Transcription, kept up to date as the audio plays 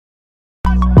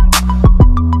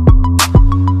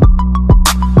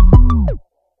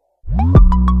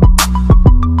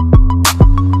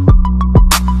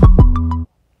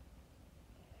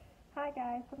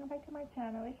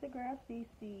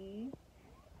Cece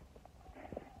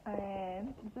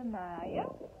and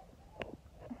Zanaya.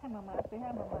 Hi, Mama. Say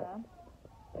hi, Mama.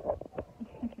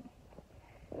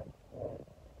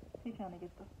 She's trying to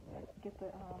get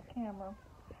the camera.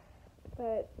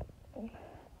 But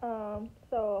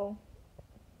so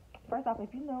first off,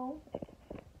 if you know,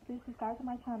 please subscribe to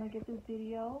my channel. Give this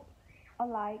video a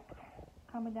like.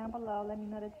 Comment down below. Let me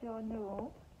know that you're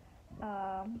new.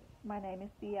 My name is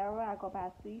Sierra. I go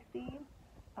by Cece.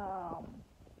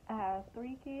 I have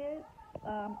 3 kids.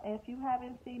 If you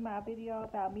haven't seen my video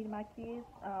about meeting my kids,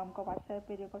 go watch that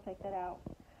video. Go check that out.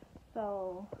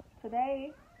 So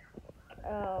today,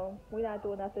 we're not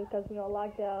doing nothing because we're on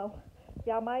lockdown.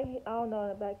 Y'all might, I don't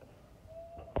know, back.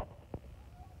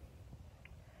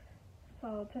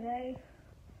 So today,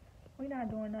 we're not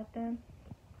doing nothing.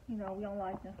 You know, we don't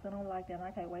like this. I don't like that.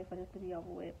 I can't wait for this to be over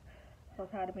with. So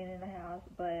tired of being in the house.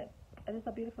 But it's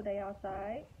a beautiful day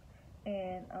outside.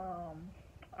 And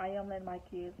I am letting my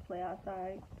kids play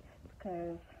outside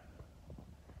because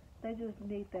they just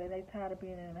need that. They tired of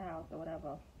being in the house or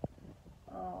whatever.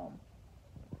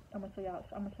 I'm gonna show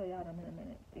y'all them in a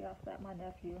minute. They outside. My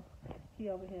nephew, he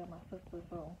over here. My sister,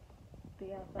 so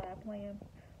they outside playing.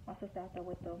 My sister out there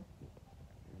with them.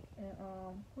 And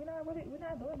we're not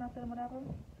doing nothing, whatever.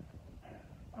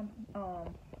 I'm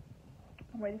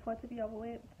ready for it to be over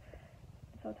with.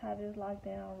 So tired of this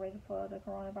lockdown, ready for the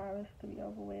coronavirus to be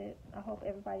over with. I hope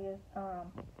everybody is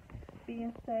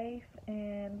being safe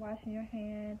and washing your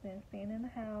hands and staying in the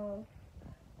house.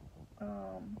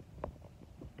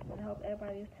 And I hope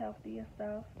everybody is healthy and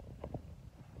stuff.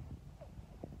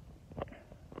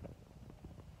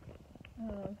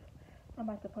 I'm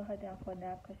about to put her down for a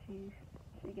nap because she's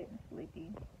getting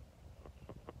sleepy.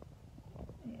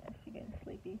 Yeah, she's getting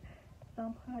sleepy. So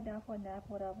I'm putting her down for a nap,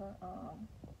 whatever.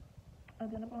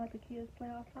 And then I'm gonna let the kids play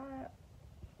outside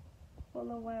for a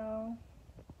little while.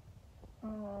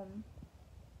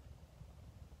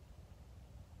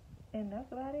 And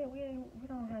that's about it. We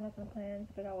don't have nothing planned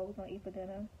to figure out what we're gonna eat for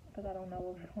dinner because I don't know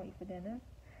what we're gonna eat for dinner.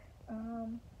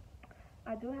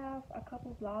 I do have a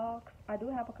couple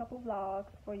vlogs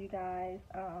for you guys.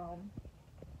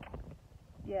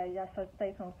 Yeah, so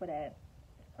stay tuned for that.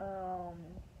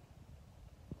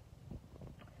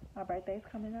 My birthday's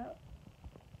coming up.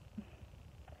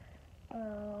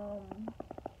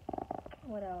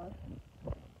 What else?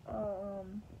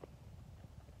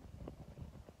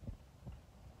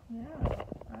 Yeah,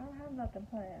 I don't have nothing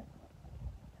planned.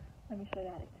 Let me show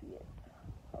y'all the kids.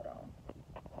 Hold on.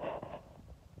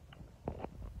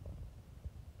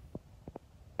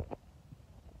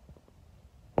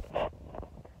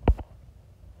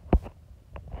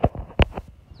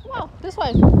 Come on, this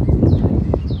way.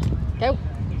 Go.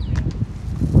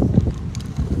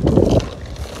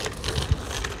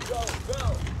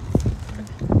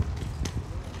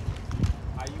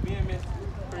 How you been, Miss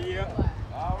Priya?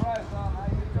 All right, son. How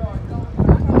you doing?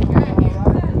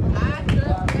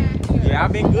 Yeah,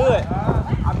 I've been good.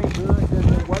 I've been good. Just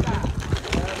been working.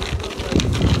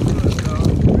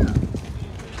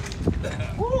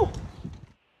 Woo!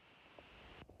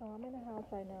 So I'm in the house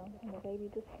right now, and the baby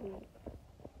just sleep.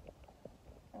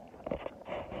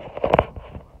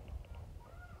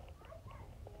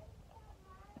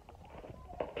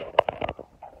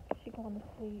 She going to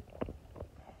sleep,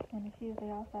 and the kids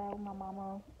are outside with my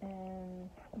mama and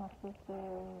my sister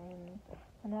and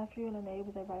my nephew and the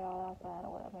neighbors. Everybody all outside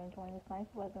or whatever, enjoying this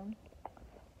nice weather.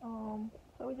 So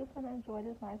we're just gonna enjoy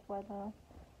this nice weather,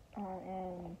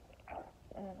 and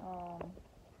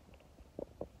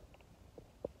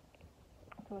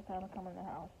until it's time to come in the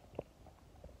house.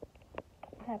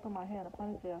 I had put my hair in a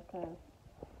ponytail because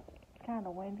it's kind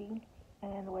of windy,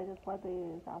 and the way this weather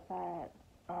is outside,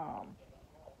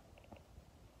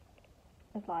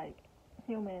 it's like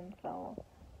humid, so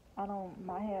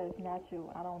my hair is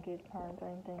natural. I don't get perms or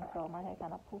anything, so my hair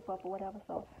kind of poof up or whatever,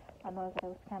 so I noticed that it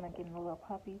was kind of getting a little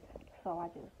puffy, so I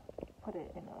just put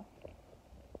it in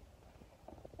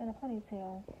a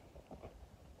ponytail.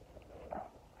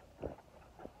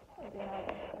 And then I'll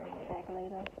just bring it back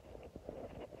later.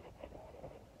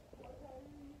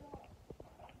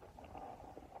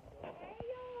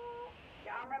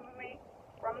 Y'all remember me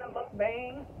from the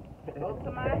mukbang? Go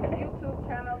to my YouTube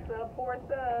channel, support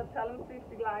sub, tell them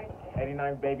CC like.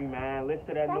 89 baby man, listen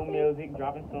to that new music,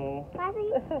 dropping soon.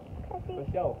 For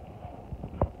sure.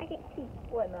 I can't see.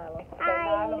 What, Nyla?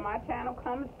 Nyla, my channel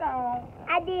coming soon.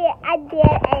 I did a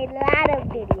lot of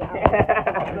videos.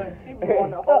 Look, she be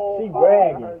on the whole She bar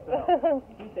bragging. herself.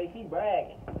 She say she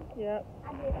bragging. Yep. I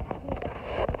did.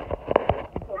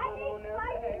 So come on there,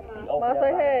 say hey, She man. opened say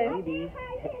up hey. like a BB.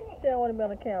 Hi, She don't want to be on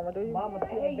the camera, do you? Mama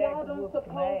said y'all don't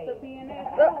supposed to be in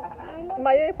that.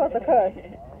 Ma, you ain't supposed to cuss.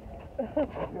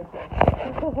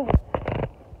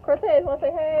 Cortez, want to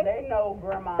say hey? They know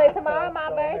grandma. Say tomorrow my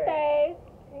birthday.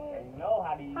 You know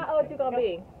how these. How old you gonna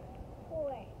be?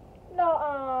 4.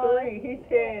 No, 3. He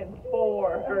said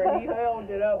 4. He held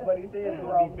it up, but he said It's the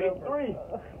gonna wrong be big number. 3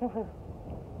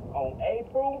 on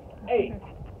April 8th.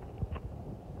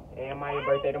 And my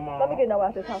birthday tomorrow. Let me get no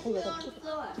out this house.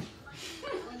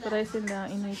 So they sitting down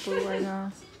eating their food right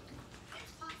now.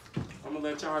 I'm gonna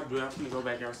let y'all do it. I'm gonna go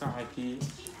back outside,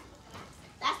 kids.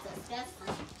 That's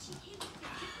disgusting.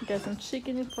 Got some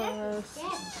chicken for us.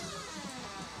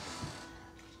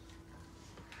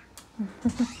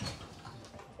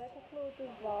 That concludes this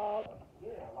vlog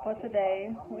for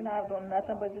today. We're not doing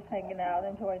nothing but just hanging out,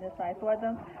 enjoying this nice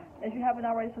weather. If you haven't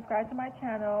already subscribed to my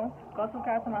channel, go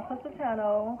subscribe to my sister's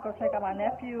channel. Go check out my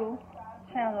nephew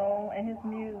channel and his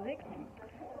music.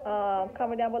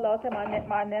 Comment down below, tell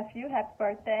my nephew happy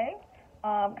birthday.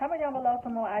 Comment down below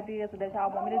some more ideas that y'all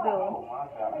want me to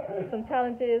do. Some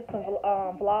challenges, some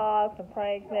vlogs, some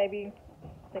pranks maybe.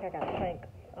 I think I got a prank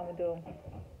I'm going to do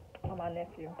on my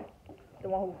nephew. The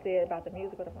one who said about the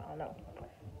music, whatever, I don't know.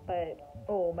 But,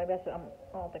 oh, maybe I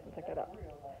don't think I'll check that out.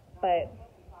 But,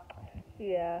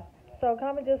 yeah. So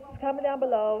comment down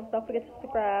below. Don't forget to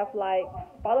subscribe, like,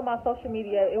 follow my social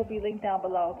media. It will be linked down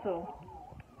below, too.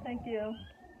 Thank you.